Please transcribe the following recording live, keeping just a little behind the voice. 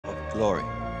Glory.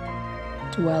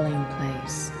 Dwelling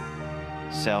place.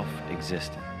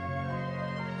 Self-existent.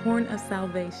 Horn of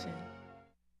salvation.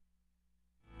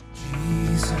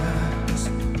 Jesus,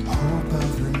 hope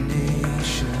of the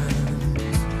nation.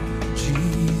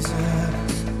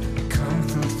 Jesus,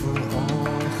 comfort for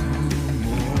all who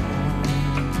mourn.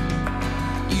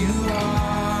 You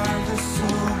are the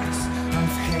source of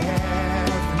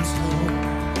heaven's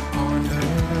hope on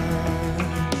earth.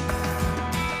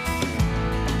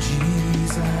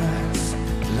 Jesus,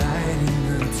 lighting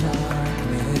the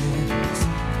darkness.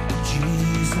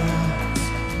 Jesus,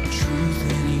 truth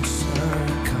in each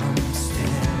circumstance.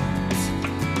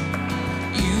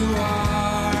 You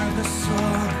are the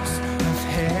source of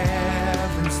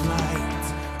heaven's light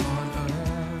on earth.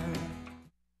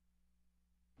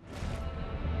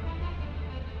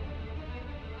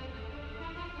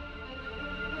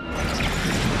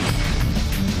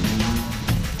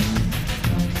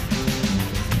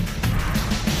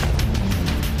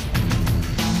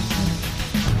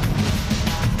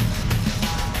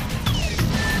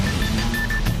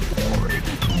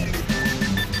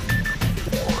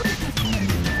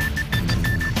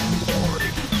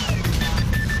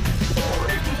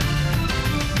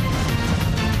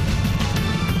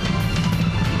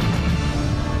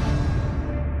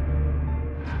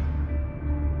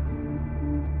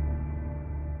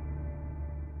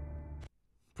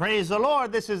 Praise the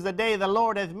Lord. This is the day the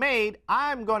Lord hath made.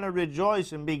 I'm going to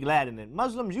rejoice and be glad in it.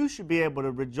 Muslims, you should be able to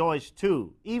rejoice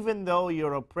too, even though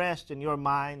you're oppressed in your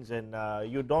minds and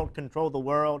you don't control the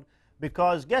world.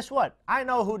 Because guess what? I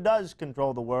know who does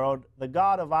control the world. The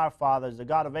God of our fathers, the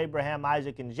God of Abraham,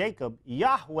 Isaac, and Jacob,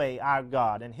 Yahweh our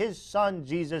God, and His Son,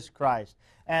 Jesus Christ.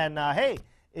 And hey,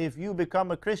 if you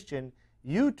become a Christian,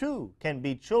 you too can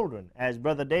be children, as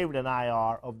Brother David and I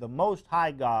are, of the Most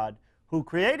High God who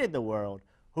created the world,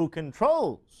 who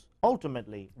controls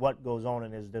ultimately what goes on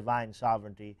in His divine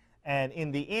sovereignty, and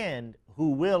in the end,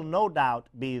 who will no doubt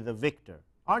be the victor.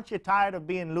 Aren't you tired of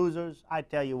being losers? I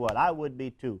tell you what, I would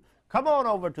be too. Come on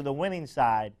over to the winning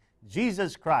side,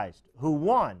 Jesus Christ, who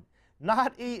won.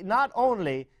 Not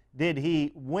only did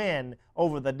He win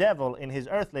over the devil in His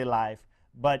earthly life,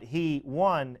 but He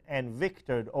won and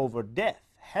victored over death,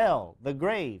 hell, the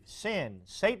grave, sin,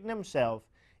 Satan himself,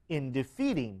 in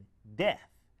defeating death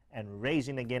and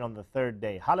raising again on the third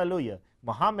day. Hallelujah.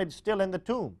 Muhammad's still in the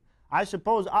tomb. I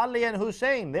suppose Ali and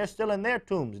Hussein, they're still in their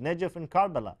tombs, Najaf and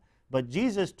Karbala. But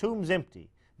Jesus' tomb's empty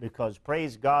because,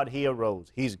 praise God, He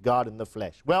arose. He's God in the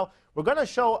flesh. Well, we're going to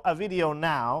show a video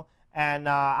now, and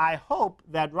I hope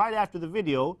that right after the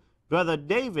video, Brother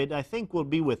David, I think, will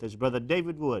be with us, Brother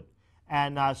David Wood.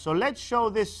 And so let's show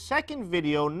this second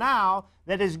video now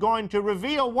that is going to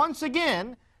reveal once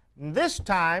again, this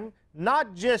time,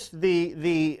 not just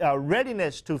the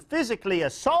readiness to physically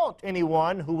assault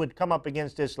anyone who would come up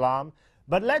against Islam,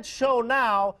 but let's show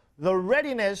now the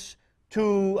readiness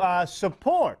to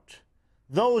support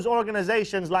those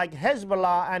organizations like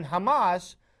Hezbollah and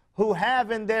Hamas, who have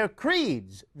in their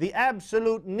creeds the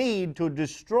absolute need to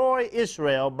destroy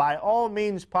Israel by all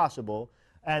means possible,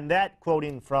 and that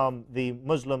quoting from the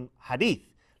Muslim Hadith.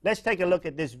 Let's take a look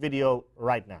at this video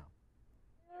right now.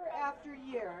 After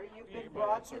year, you've been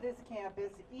brought to this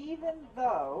campus, even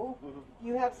though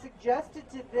you have suggested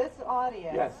to this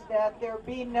audience that there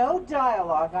be no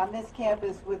dialogue on this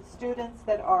campus with students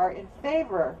that are in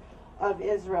favor of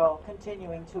Israel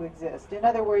continuing to exist. In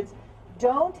other words,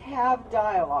 don't have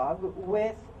dialogue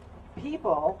with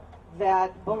people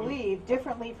that believe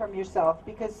differently from yourself,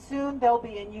 because soon they'll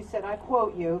be, and you said, I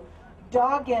quote you,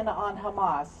 dogging on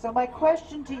Hamas. So my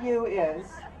question to you is,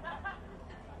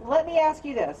 let me ask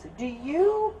you this.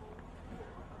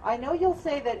 I know you'll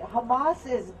say that Hamas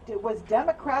was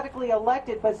democratically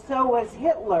elected, but so was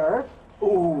Hitler.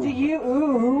 Ooh. Do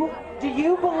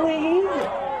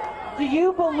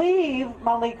you believe,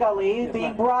 Malik Ali,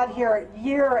 being brought here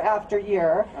year after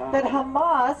year, that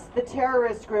Hamas, the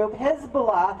terrorist group,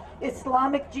 Hezbollah,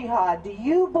 Islamic Jihad, do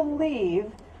you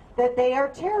believe that they are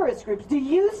terrorist groups? Do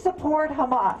you support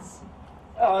Hamas?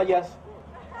 Yes.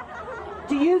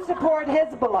 Do you support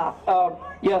Hezbollah?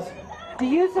 Yes. Do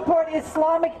you support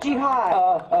Islamic Jihad?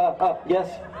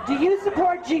 Yes. Do you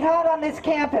support jihad on this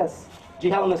campus?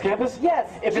 Jihad on this campus?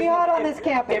 Yes, jihad on this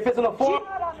campus. If it's in a form...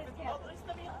 Jihad on this campus.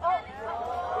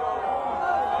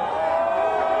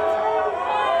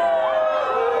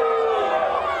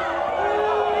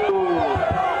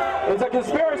 It's a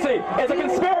conspiracy! It's a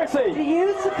conspiracy! Do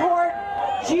you support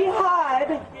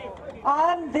jihad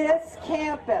on this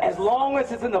campus? As long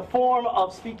as it's in the form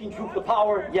of speaking truth to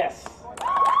power, yes.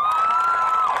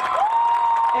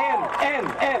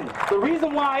 And the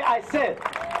reason why I said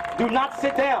do not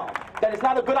sit down that it's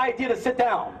not a good idea to sit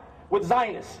down with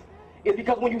Zionists is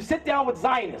because when you sit down with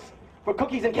Zionists for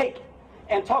cookies and cake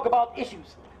and talk about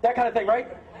issues, that kind of thing, right?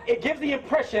 It gives the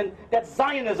impression that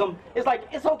Zionism is like,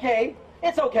 it's okay,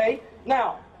 it's okay.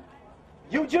 Now,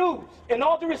 you Jews, in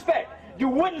all due respect, you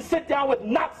wouldn't sit down with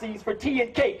Nazis for tea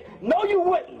and cake. No, you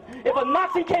wouldn't. If a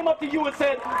Nazi came up to you and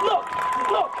said, look,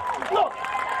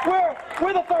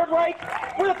 we're the Third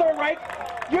Reich,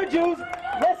 you're Jews,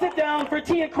 let's sit down for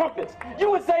tea and crumpets.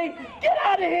 You would say, get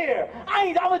out of here.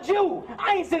 I'm a Jew.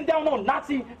 I ain't sitting down with no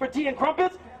Nazi for tea and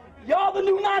crumpets. Y'all the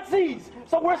new Nazis.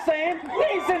 So we're saying, we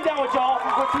ain't sitting down with y'all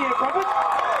for tea and crumpets.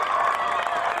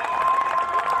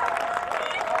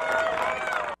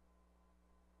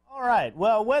 All right.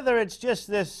 Well, whether it's just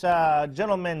this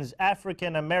gentleman's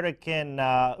African-American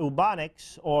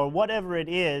Ebonics or whatever it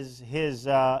is, his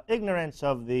ignorance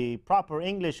of the proper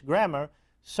English grammar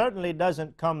certainly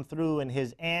doesn't come through in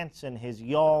his ants and his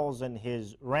yawls and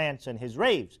his rants and his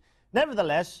raves.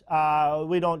 Nevertheless,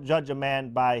 we don't judge a man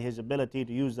by his ability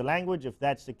to use the language. If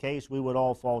that's the case, we would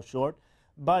all fall short.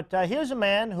 But here's a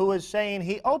man who is saying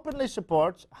he openly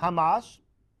supports Hamas,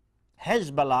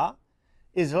 Hezbollah,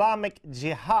 Islamic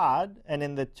Jihad, and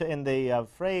in the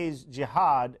phrase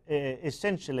jihad,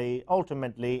 essentially,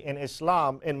 ultimately, in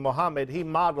Islam, in Muhammad, he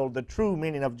modeled the true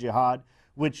meaning of jihad,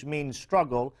 which means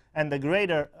struggle, and the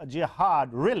greater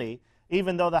jihad, really,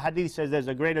 even though the hadith says there's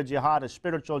a greater jihad, a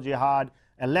spiritual jihad,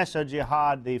 a lesser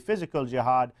jihad, the physical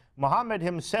jihad, Muhammad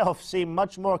himself seemed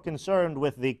much more concerned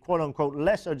with the quote-unquote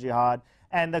lesser jihad,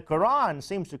 and the Quran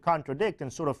seems to contradict.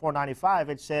 In Surah 495,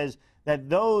 it says that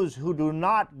those who do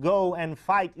not go and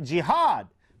fight jihad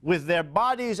with their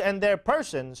bodies and their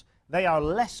persons, they are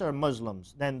lesser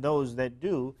Muslims than those that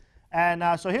do. And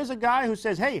so here's a guy who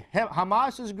says, hey,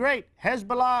 Hamas is great.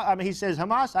 Hezbollah, he says,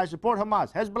 Hamas, I support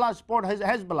Hamas. Hezbollah, I support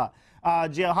Hezbollah.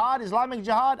 Jihad, Islamic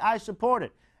Jihad, I support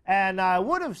it. And I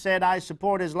would have said I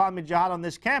support Islamic Jihad on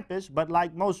this campus, but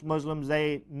like most Muslims,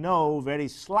 they know very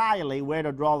slyly where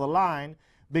to draw the line,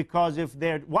 because if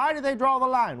they're, why did they draw the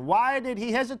line? Why did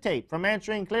he hesitate from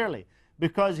answering clearly?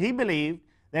 Because he believed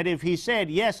that if he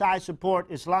said, yes, I support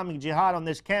Islamic Jihad on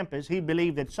this campus, he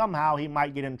believed that somehow he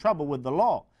might get in trouble with the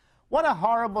law. What a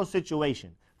horrible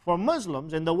situation for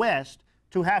Muslims in the West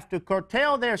to have to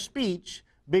curtail their speech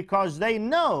because they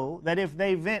know that if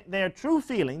they vent their true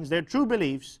feelings, their true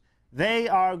beliefs, they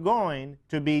are going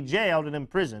to be jailed and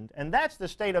imprisoned. And that's the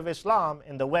state of Islam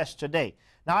in the West today.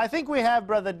 Now, I think we have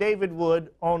Brother David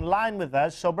Wood online with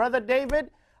us. So, Brother David,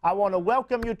 I want to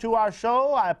welcome you to our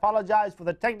show. I apologize for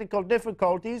the technical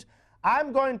difficulties.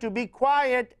 I'm going to be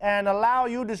quiet and allow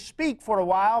you to speak for a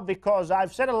while because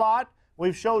I've said a lot.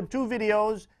 We've showed 2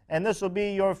 videos, and this will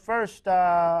be your first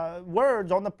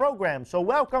words on the program. So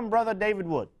welcome, Brother David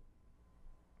Wood.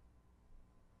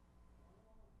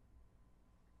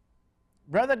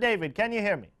 Brother David, can you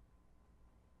hear me?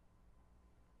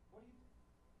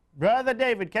 Brother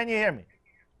David, can you hear me?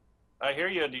 I hear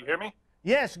you. Do you hear me?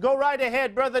 Yes, go right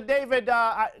ahead. Brother David,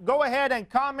 go ahead and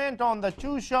comment on the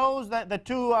 2 shows, the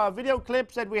 2 video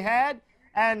clips that we had,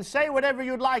 and say whatever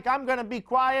you'd like. I'm going to be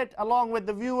quiet along with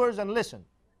the viewers and listen.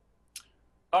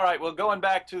 All right, well, going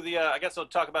back to the, I guess I'll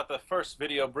talk about the first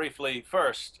video briefly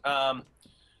first.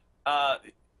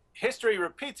 History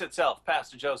repeats itself,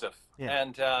 Pastor Joseph. Yeah.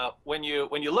 And when you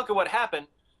look at what happened,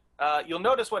 you'll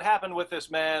notice what happened with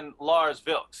this man, Lars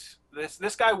Vilks.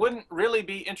 This guy wouldn't really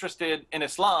be interested in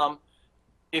Islam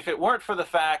if it weren't for the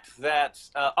fact that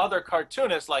other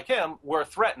cartoonists like him were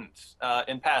threatened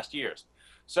in past years.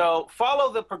 So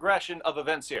follow the progression of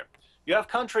events here. You have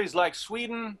countries like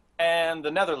Sweden and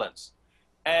the Netherlands.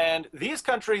 And these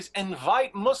countries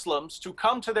invite Muslims to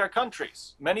come to their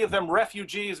countries. Many of them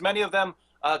refugees, many of them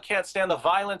can't stand the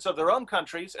violence of their own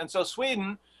countries. And so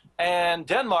Sweden and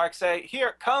Denmark say,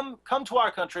 here, come to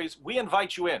our countries, we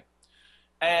invite you in.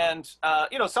 And,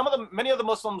 you know, many of the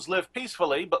Muslims live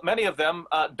peacefully, but many of them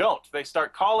don't. They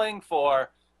start calling for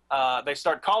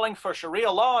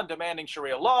Sharia law and demanding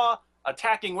Sharia law,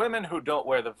 attacking women who don't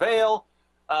wear the veil.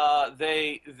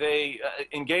 They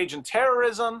engage in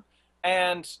terrorism.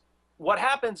 And what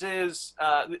happens is,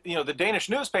 you know, the Danish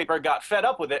newspaper got fed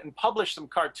up with it and published some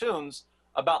cartoons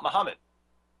about Muhammad.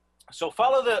 So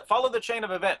follow the chain of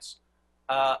events.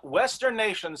 Western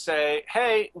nations say,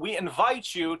 hey, we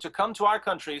invite you to come to our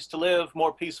countries to live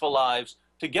more peaceful lives,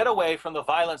 to get away from the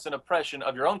violence and oppression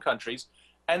of your own countries.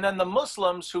 And then the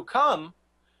Muslims who come,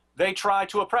 they try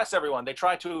to oppress everyone. They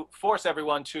try to force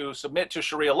everyone to submit to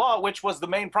Sharia law, which was the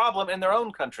main problem in their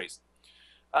own countries.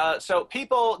 So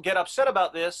people get upset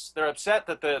about this. They're upset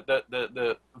that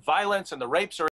the violence and the rapes are